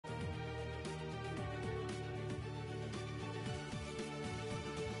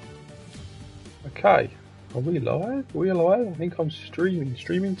Okay, are we live? Are we alive? I think I'm streaming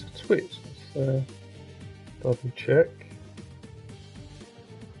to Twitch. Let's double check.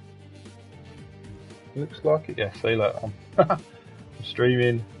 Looks like it. Yeah, see, look, I'm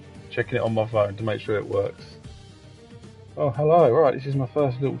streaming, checking it on my phone to make sure it works. Oh, hello. Right, this is my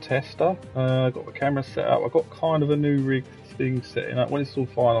first little tester. I've got the camera set up. I've got kind of a new rig thing setting up. When it's all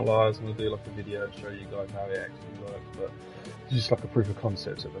finalised, I'm going to do like a video to show you guys how it actually works. But it's just like a proof of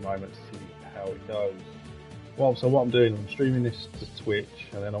concept at the moment to see how it goes. Well, so what I'm doing, I'm streaming this to Twitch,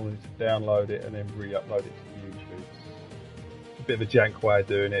 and then I'm going to download it and then re-upload it to YouTube. It's a bit of a jank way of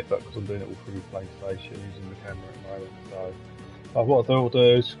doing it, but because I'm doing it all through PlayStation using the camera at the moment. So what I'll do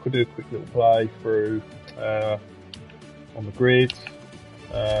is do a quick little play through on the grid.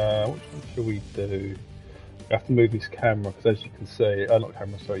 What should we do? We have to move this camera because, as you can see, not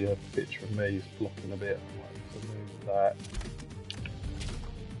camera, sorry, you have a picture of me is blocking a bit. I might have to move that.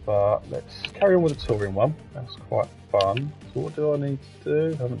 But let's carry on with the touring one. That's quite fun. So what do I need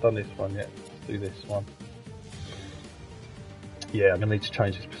to do? I haven't done this one yet. Let's do this one. Yeah, I'm going to need to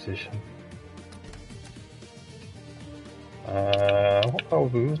change this position. What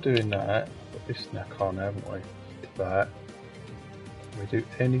part we was doing that? Got this in our car now, haven't we? Did that. Can we do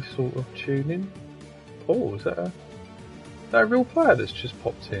any sort of tuning? Oh, is that a real player that's just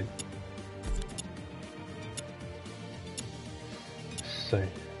popped in? Let's see.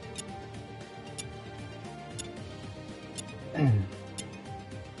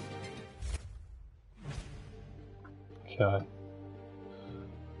 Okay.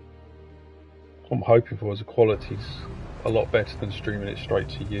 What I'm hoping for is the quality's a lot better than streaming it straight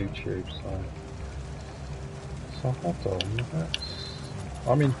to YouTube. So hold on.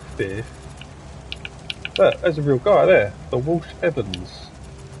 I'm in 5th. Look, there's a real guy there. The Walsh Evans.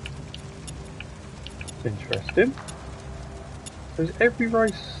 It's interesting. There's every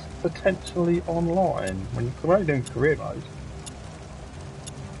race potentially online when you're only doing career mode.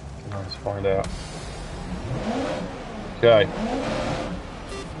 Let's find out. Okay.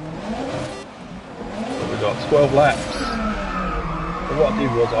 So we've got 12 laps. So what I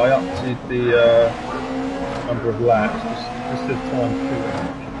did was I upped the number of laps just the time to it.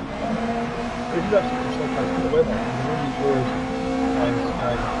 It is actually showcase for the weather. It really was it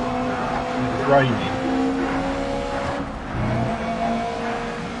was raining.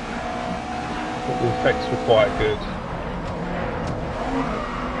 But the effects were quite good.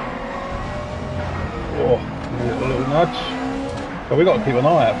 Oh, a little nudge. But we've got to keep an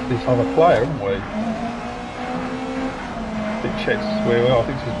eye out for this other player, haven't we? It checks where we are. I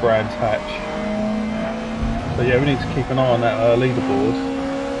think this is Brands Hatch. So yeah, we need to keep an eye on that leaderboard.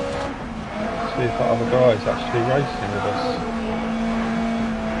 See if that other guy is actually racing with us.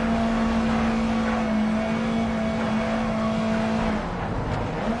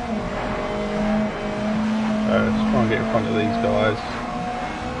 Let's try and get in front of these guys.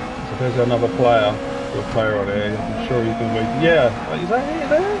 So there's another player. A player on here, I'm sure you can read. Yeah, is that it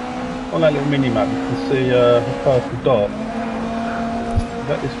there? On that little mini map, you can see the purple dot. Is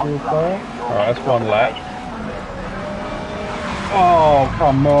that this real player? Alright, that's one lap. Oh,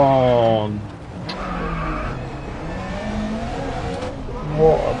 come on!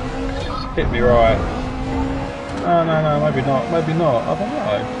 What? Just hit me right. No, maybe not. I don't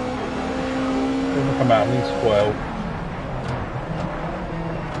know. It'll come out, needs 12.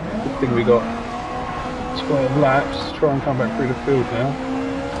 Good thing we got 12 laps, try and come back through the field now.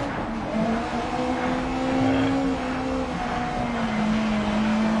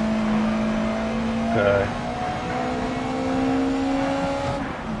 Okay.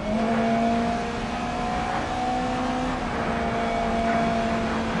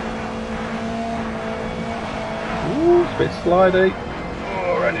 Ooh, it's a bit slidey.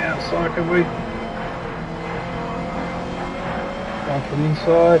 Oh, around the outside, can we? Down from the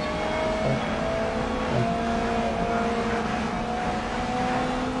inside.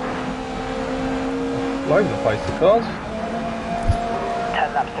 All over the place, the cars.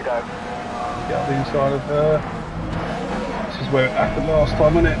 10 laps to go. Get up the inside of her. This is where it happened last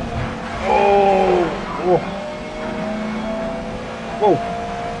time, isn't it? Oh! Whoa!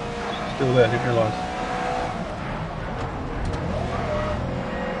 Still there, didn't realise.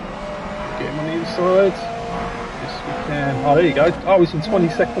 Get him on the inside. Yes, we can. Oh, there you go. Oh, he's in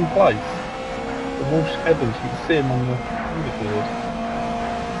 22nd place. The Walsh Evans, you can see him on the leaderboard.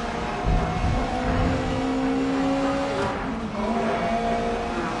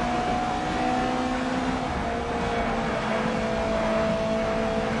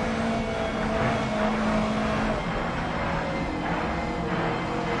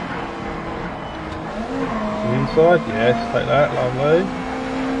 Inside, yes, take that, lovely.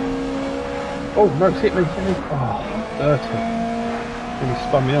 Oh no, it's hit me, hit me. Oh, dirty. Really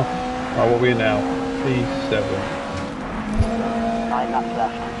spun me off. Right, what are we in now? P7. 9 laps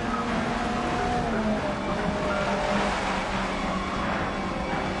left.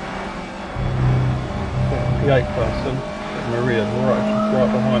 P8 person. Maria,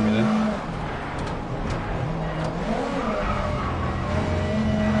 right behind me then.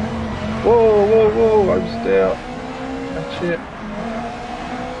 Whoa, whoa, whoa, I'm still. That's it.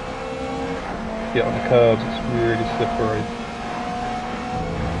 Get on the curbs, it's really slippery.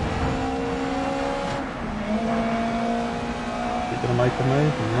 You gonna make a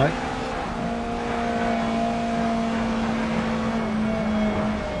move, mate?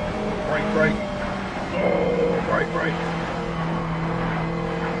 Brake. Oh, brake.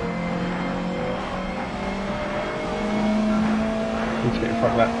 Need to get in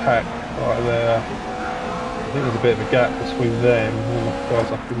front of that pack right there. I think there's a bit of a gap between them and the guys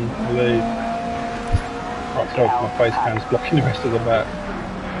up in the lead. Right, so my face cam's blocking the rest of the back.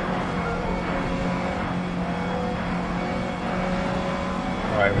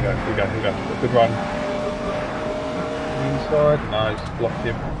 Right, here we go. Good run. Inside, no, just block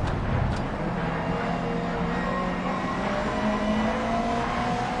him.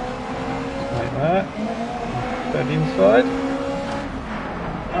 Like that. Back inside.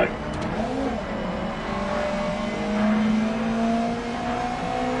 No.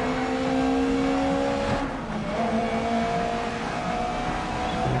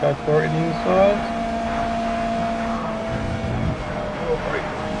 Go for it in the inside. Oh, great.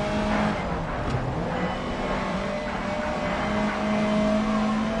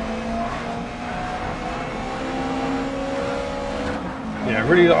 Yeah,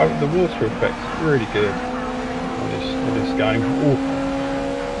 really like the water effect's really good on this game. Ooh.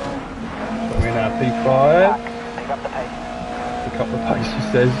 So we're now P5. Pick up the pace. Pick up the pace, he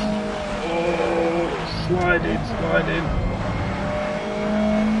says. Oh, slide in.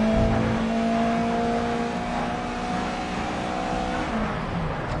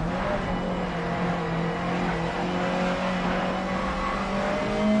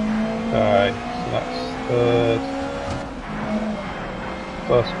 Okay, so that's third.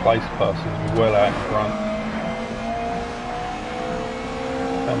 First place person's well out in front.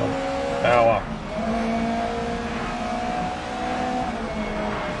 Come on, power.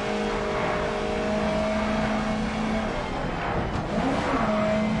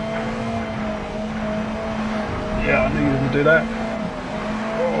 Yeah, I knew you wouldn't do that.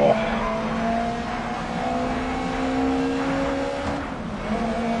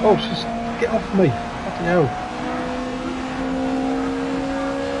 Oh, just get off me. Fucking hell.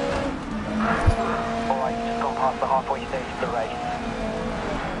 Alright, you've just gone past the halfway stage of the race.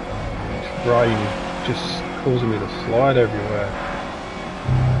 Rain just causing me to slide everywhere.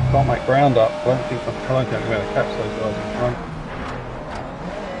 Can't make ground up. I don't think I'm going to be able to catch those guys in front.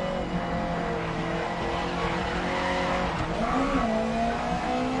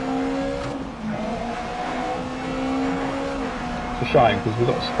 It's a shame because we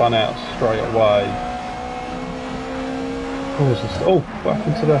got spun out straight away. Oh, what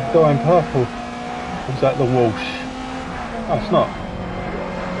happened to the guy in purple? Was that the Walsh? Oh, it's not.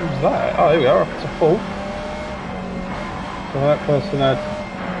 Who's that? Oh, here we are, it's a fault. So that person had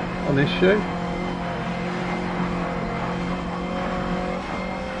an issue.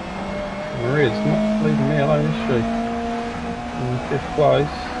 Maria's not leaving me alone, is she? In 5th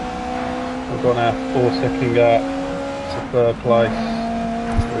place. We've got now 4-second gap to 3rd place.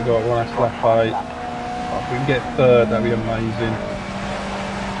 We've got one last lap 8. Oh, if we can get 3rd, that'd be amazing.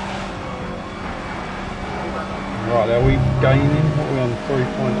 Right, are we gaining? What are we on?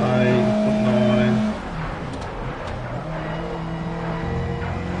 3.8, 3.9.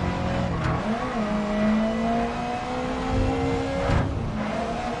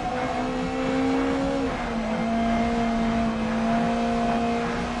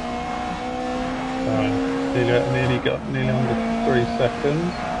 Nearly under 3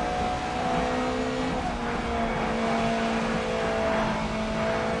 seconds.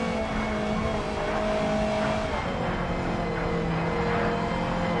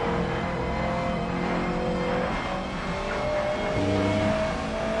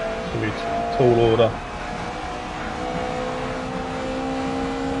 Tall order.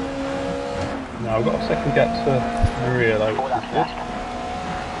 Now I've got a second gap to Maria though, which is good.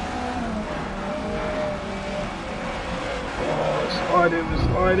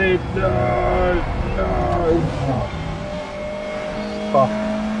 Sliding, no! Stuck.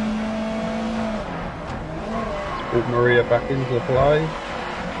 Let's brought Maria back into the play.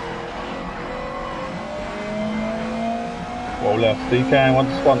 Well left, you can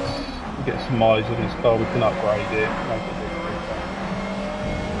once. get some mileage on this car, we can upgrade it, make it a bit quicker.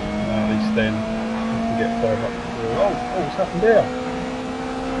 At least then we can get further up the hill. Oh, what's happened there?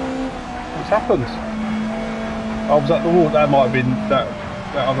 What's happened? I was at the wall, that might have been that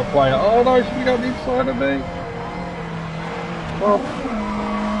other player. Oh no, should we go on the inside of me? Oh.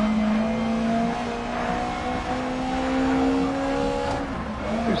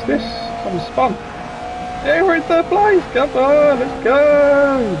 Who's this? Someone spun. Yeah, we're in third place. Come on, let's go.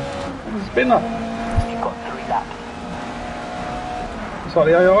 On the spinner. You've got 3 laps. It's like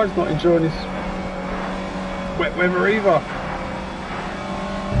the AI's not enjoying this wet weather either.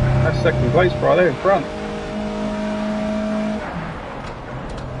 That's second place right there in front.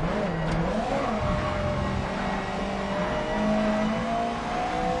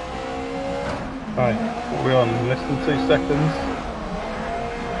 Right, what are we on? Less than 2 seconds.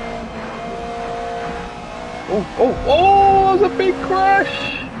 Oh, that was a big crash!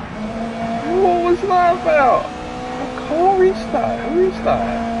 What was that about? What car is that? Who is that?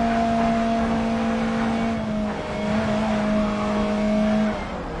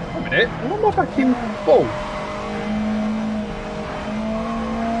 Wait a minute, why am I back in full?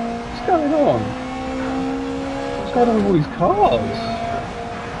 What's going on? What's going on with all these cars?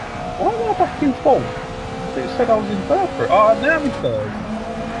 Why am I back in full? It said I was in third for it. Oh, now I'm in third.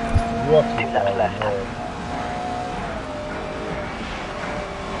 What? 2 laps left.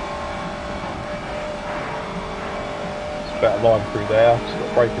 Better line through there, just got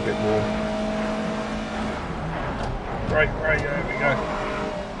to brake a bit more. Brake, there we go.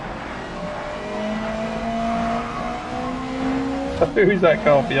 So who is that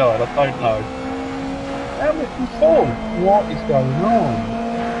car behind? I don't know. Hamilton Ford, what is going on?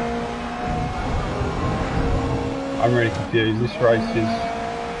 I'm really confused, this race is...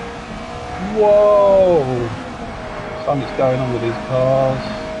 Whoa! Something's going on with these cars.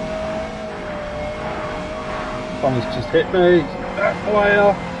 Someone's just hit me. That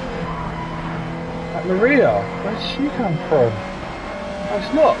player. That Maria. Where did she come from? Oh,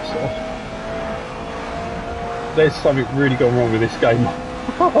 it's not. Sort of. There's something really gone wrong with this game.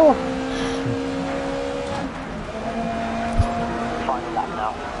 Final lap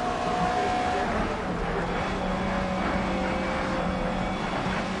now.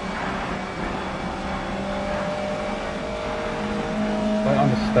 I don't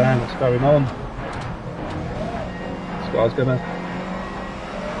understand what's going on. I was gonna...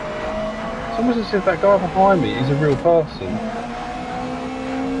 It's almost as if that guy behind me is a real person.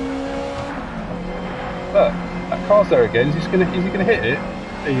 Look, that car's there again. Is he gonna hit it?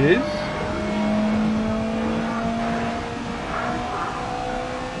 He is.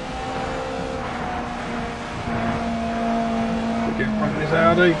 We'll get in front of this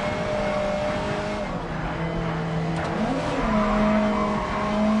Audi.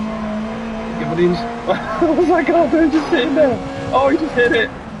 What was that guy doing just sitting there? Oh, he just hit it.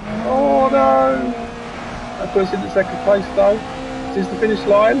 Oh no. That puts us into second place though. Is this the finish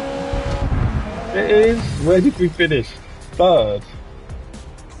line? It is. Where did we finish? Third.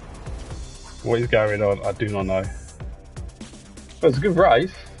 What is going on? I do not know. Well, it was a good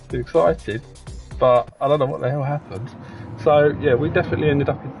race. Been excited. But I don't know what the hell happened. So yeah, we definitely ended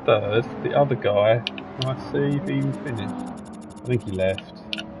up in third. The other guy, let's see if he even finished. I think he left.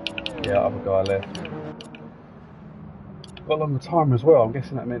 Yeah, other guy left. Got along the timer as well. I'm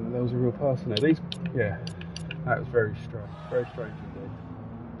guessing that meant that there was a real person there. Yeah, that was very strange. Very strange indeed.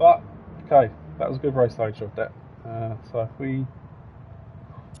 But, okay, that was a good race, I enjoyed that. So if we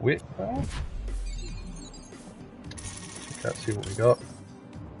whip that, let's see what we got.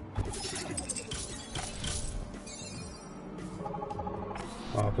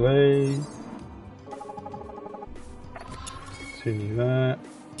 Lovely. Continue that.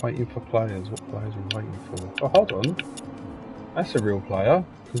 Waiting for players. What players are we waiting for? Oh, hold on. That's a real player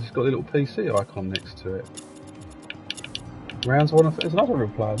because it's got a little PC icon next to it. Rounds 1 there's another real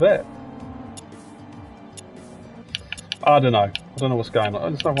player there. I don't know. I don't know what's going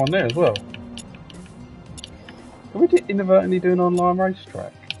on. There's another one there as well. Are we inadvertently doing an online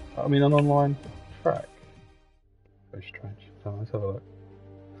racetrack? I mean, an online track. Very strange. Oh, let's have a look.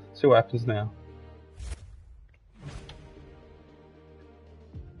 See what happens now.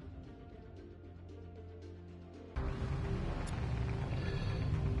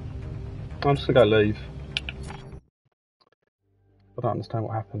 I'm just gonna go leave. I don't understand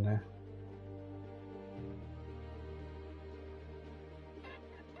what happened there.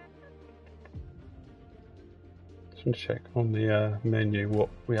 Just want to check on the menu what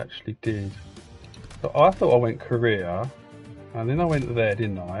we actually did. So I thought I went career, and then I went there,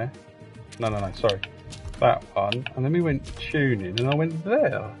 didn't I? No, sorry. That one, and then we went tuning, and I went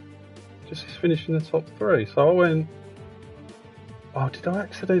there. just finishing the top 3. So I went, oh, did I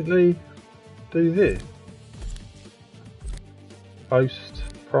accidentally do this? Post,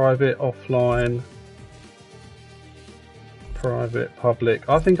 private, offline, private, public.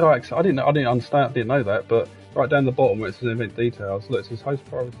 I think I didn't understand, I didn't know that, but right down the bottom where it says event details, look, it says host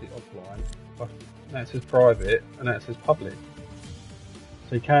privacy offline. Now it says private, and now it says public.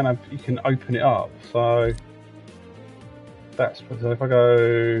 So you can open it up. So so if I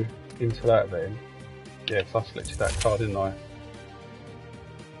go into that then, yeah, so I selected that card, didn't I?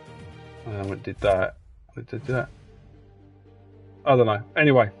 And I went did that. Did that? I don't know.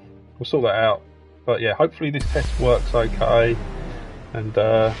 Anyway, we'll sort that out. But yeah, hopefully this test works okay. And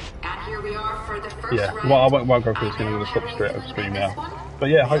here we are for the first yeah, well, I won't go through this again. I'm going to stop straight over stream now. But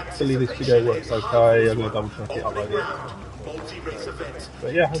yeah, hopefully this video works okay. I'm going to double check it, upload it.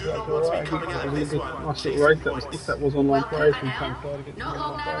 But yeah, hope that was alright. It was a nice little race. That was online play from Campfire against Not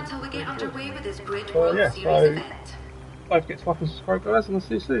long now until we get underway with this great World Series Series event. Don't forget to like and subscribe, guys, and I'll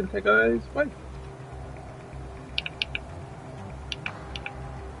see you soon. Okay, guys, bye.